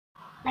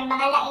May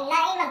mga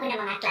lain-lain mag na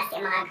mga klase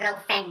ang mga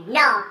girlfriend.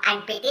 No,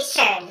 I'm pretty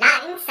sure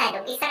lain sad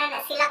o isa na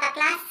sila ka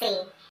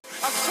klase.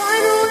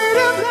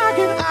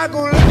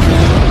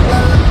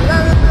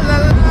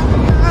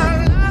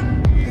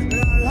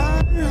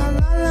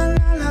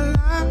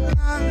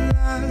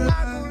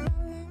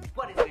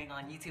 What is going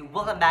on YouTube?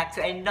 Welcome back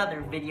to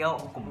another video.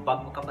 Kung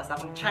bago ka pa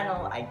sa akong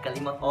channel, ay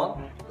kalimot og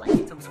like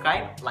and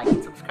subscribe, like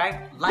and subscribe,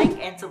 like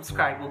and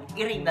subscribe. Ug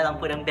i-ring na lang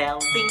po ng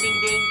bell. Ding ding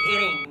ding,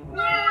 i-ring.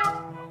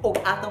 Ug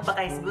atong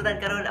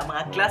pakahisgutan karon ang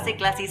mga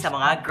klase-klase sa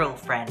mga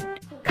girlfriend.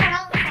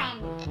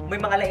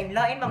 May mga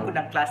lain-lain man gud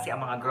ang klase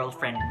ang mga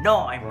girlfriend.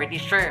 No, I'm pretty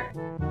sure.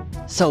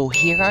 So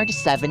here are the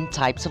 7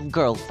 types of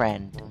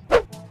girlfriend.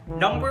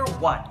 Number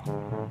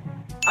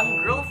 1. Ang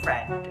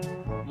girlfriend.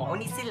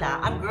 Mauni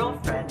sila ang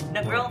girlfriend na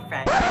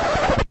girlfriend.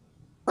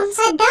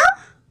 Unsa daw?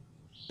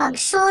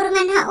 Pag-sure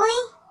nga na, oy.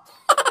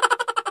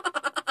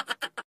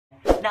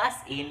 Na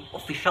as in,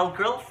 official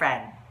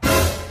girlfriend.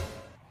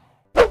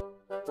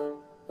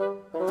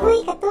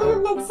 Uy,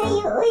 katulog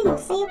nagsayo, uy.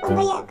 Magsayo pa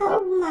kaya ka,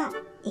 ugma.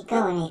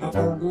 Ikaw na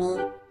ikatulog ni.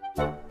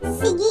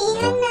 Sige,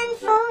 ihan na ang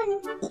phone.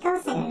 Ikaw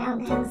sa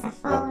ganaw sa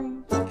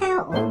phone. Ikaw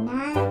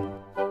una.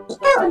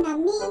 Ikaw una,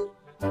 mi.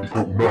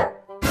 Ikaw na.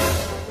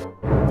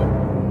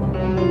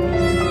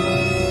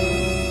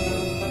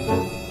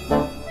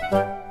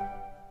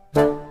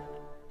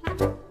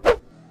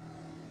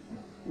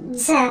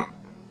 Sa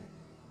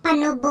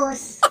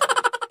panubos.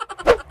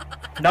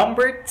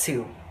 Number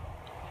 2.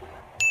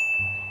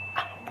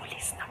 Ang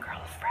pulis na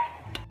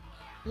girlfriend.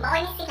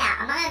 Mauni sila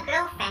ang mga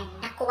girlfriend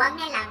na kuwang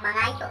na lang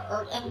mga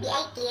o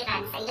NBI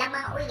clearance sa ilang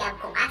mga uyab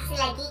kung as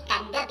sila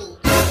gikan gabi.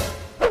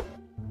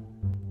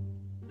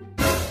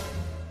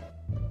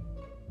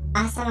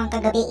 Asa man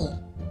kagabi eh?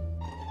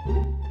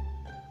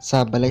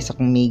 Sa balay sa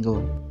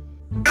kumigo.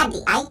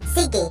 Adi ay,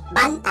 sige,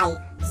 bantay.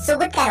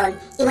 Sugod karon,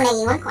 imo na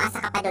ingon kung asa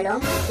ka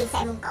padulong. Din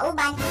sa imong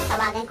kauban,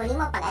 tawagan ko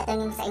nimo pag ato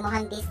nimo sa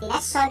imong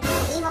destinasyon.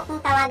 Imo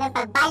kung tawagan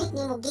pagbalik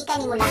nimo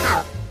gikan nimo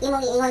lakaw.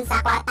 Imong iingon sa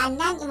ako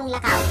tanan imong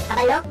lakaw.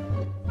 Kabalo?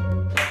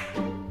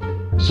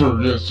 Sir,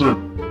 yes sir.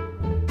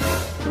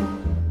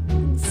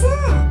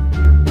 Sir,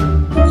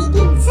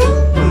 wigid sa'yo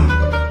na.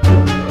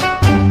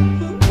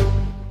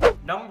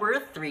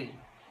 Number 3.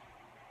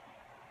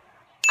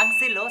 Ang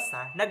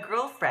silosa na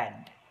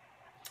girlfriend.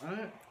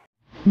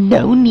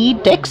 No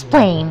need to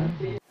explain.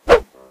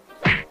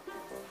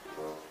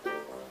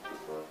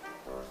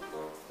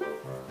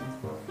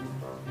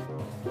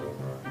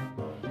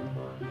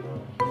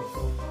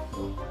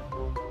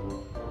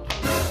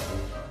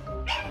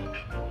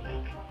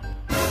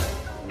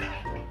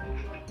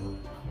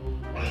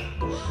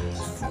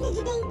 Iso na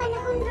jud ang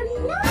panahon ron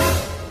no.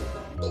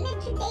 Di na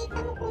jud ay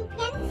tamo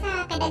kumpiyansa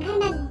kadaghan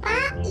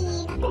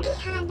nagbain ako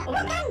gihan na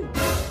ugan.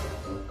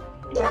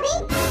 Di ba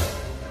babe?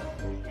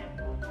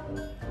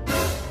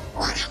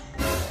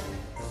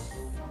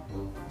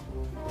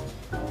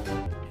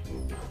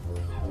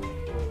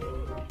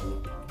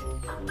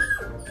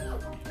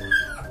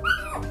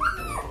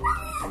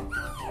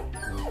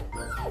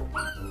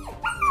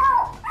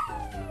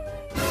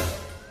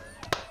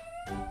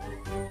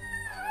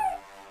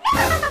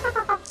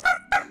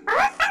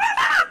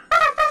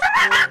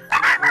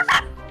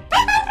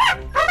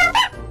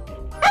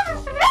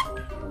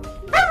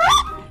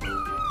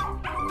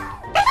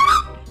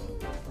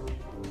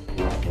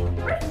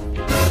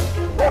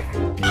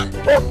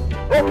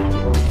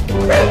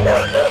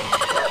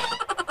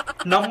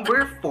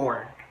 Number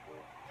 4.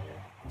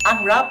 Ang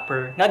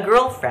rapper nga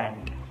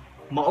girlfriend.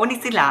 Mauni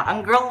sila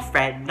ang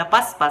girlfriend na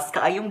paspas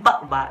kaayong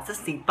bakba sa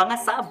sigpa nga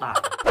saba.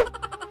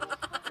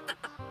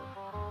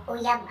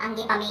 Uyab ang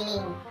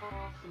gipamiling.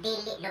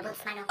 Dili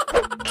lubuts manok.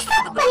 Gusto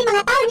ko pa rin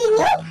mga tao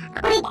ninyo.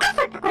 Ako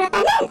nag-effort, ako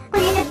natanan, ako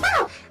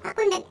nagbaw, ako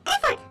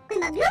nag-effort, ako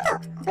magluto,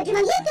 ako pa di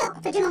mangyigyo, ako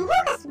pa di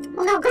manghugas,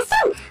 mga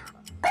hugason.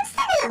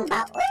 Kunsta na lang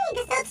ba? Uy,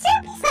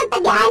 gasal-service man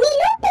tagyani,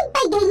 lupig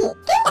pa'y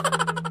gayiki.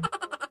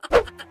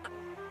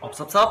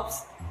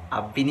 Ops.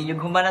 Abi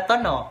ninyong humana to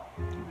no?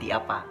 Di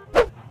apa.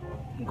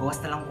 Gawas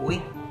na lang po eh.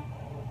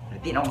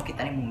 Hindi na ako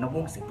makita ni mong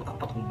nabong sa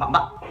putak-patong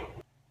baba.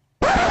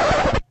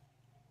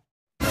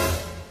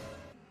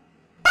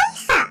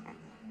 Paisa!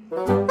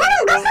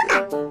 Parang basa ka!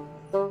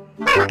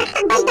 Para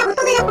makakagbay na ko ito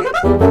ngayon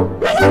habang.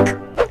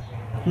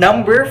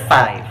 Number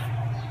 5.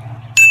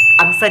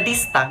 Ang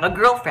sadista nga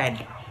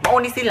girlfriend.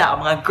 Mauni sila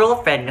ang mga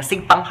girlfriend nga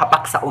sigpang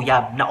hapak sa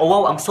uyab.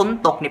 Nauwaw ang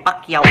suntok ni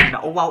Pacquiao.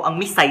 Nauwaw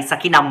ang misay sa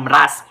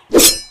kinamras.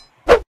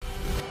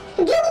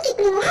 Gawin ko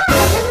ni mo ha!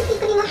 Gawin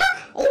ko ni mo ha!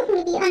 Ayaw ko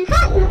nabiyaan ha!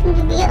 Ayaw ko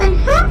nabiyaan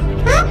ha!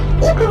 Ha?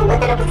 Ayaw ko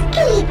mabatara ko sa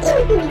kilit!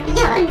 Ayaw ko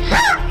nabiyaan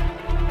ha!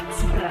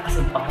 Sobra ka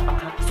sa panghapak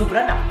ha?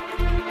 Sobra na!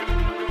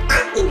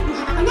 Ayaw ko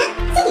hapak ko na!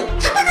 Sige!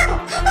 Hapak ako!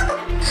 Hapak ako!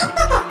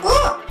 Hapak ako!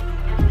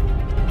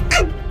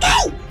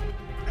 Agay!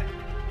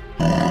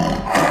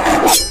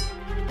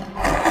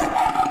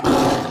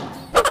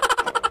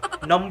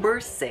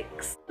 Number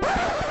 6.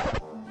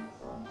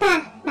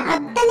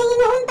 Naabta na yun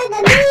noon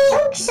tagabi!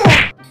 Ugso!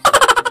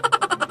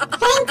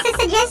 Thanks sa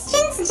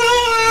suggestions,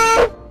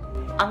 Jaya!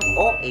 Ang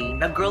OA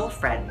na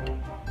girlfriend.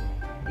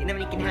 Di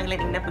naman yung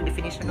kinahanglan na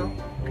pag-definition, no?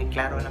 Okay,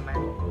 klaro naman.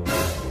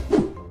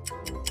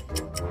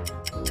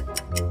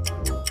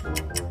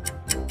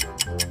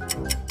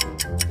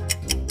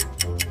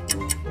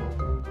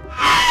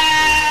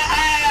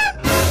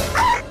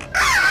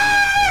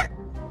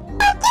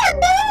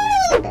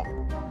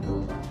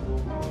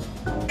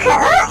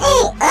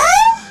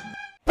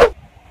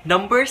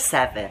 Number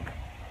 7.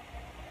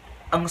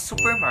 Ang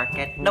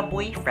supermarket na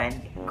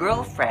boyfriend,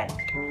 girlfriend.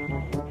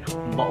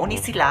 Mauni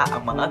sila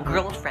ang mga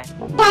girlfriend.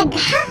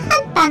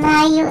 Daghang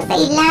pangayo sa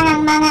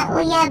ilang mga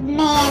uyab,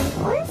 men.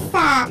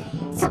 Unsa?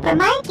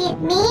 Supermarket,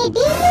 me?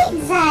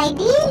 Dili, Zay.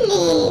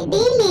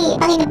 Dili.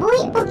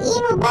 Panginabuhi pag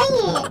imo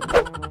bayit.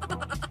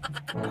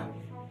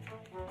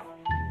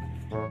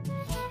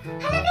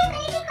 Hala, babe,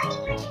 pwede ko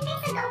aning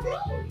merchandise sa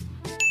Goblin.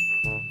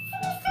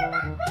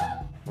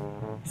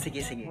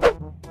 Sige.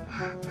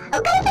 O,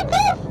 ganun,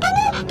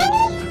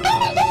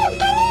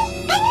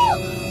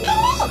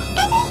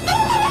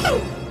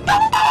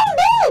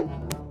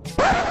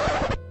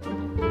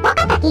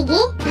 Waka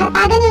takigi,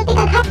 hatagan yung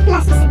tikag hot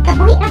plus,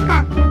 kabuhi ra ka.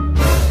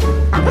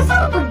 Ako sa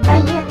food ba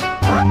yun?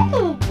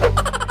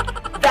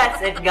 That's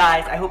it,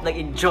 guys. I hope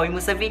nag-enjoy mo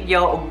sa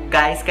video. O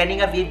guys,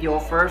 kani nga video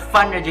for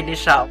fun na dyan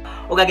siya.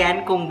 O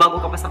again, kung bago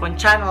ka pa sa akong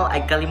channel,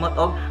 ay kalimot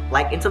og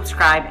like and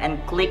subscribe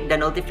and click the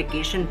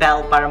notification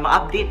bell para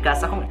ma-update ka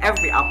sa akong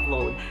every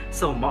upload.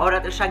 So,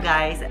 maura to siya,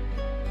 guys.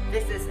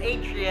 This is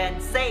Adrian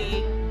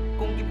saying,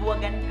 kung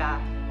gibuwagan ka,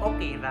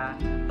 okay ra.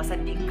 Basta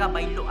di ka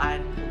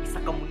bayluan o isa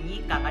ka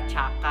munika nga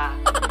tsaka.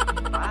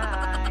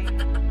 Bye!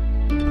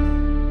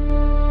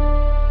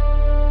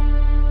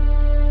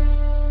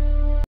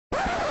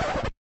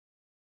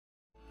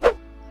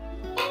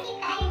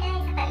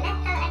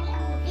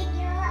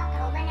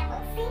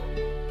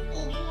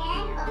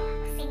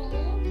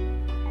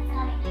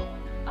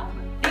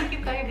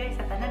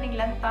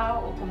 Lantaw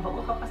o kung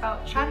bago ka pa sa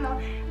channel,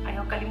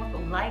 ayaw kalimot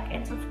og like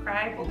and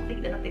subscribe o click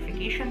the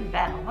notification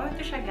bell. Ano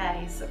to siya,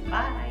 guys?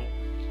 Bye!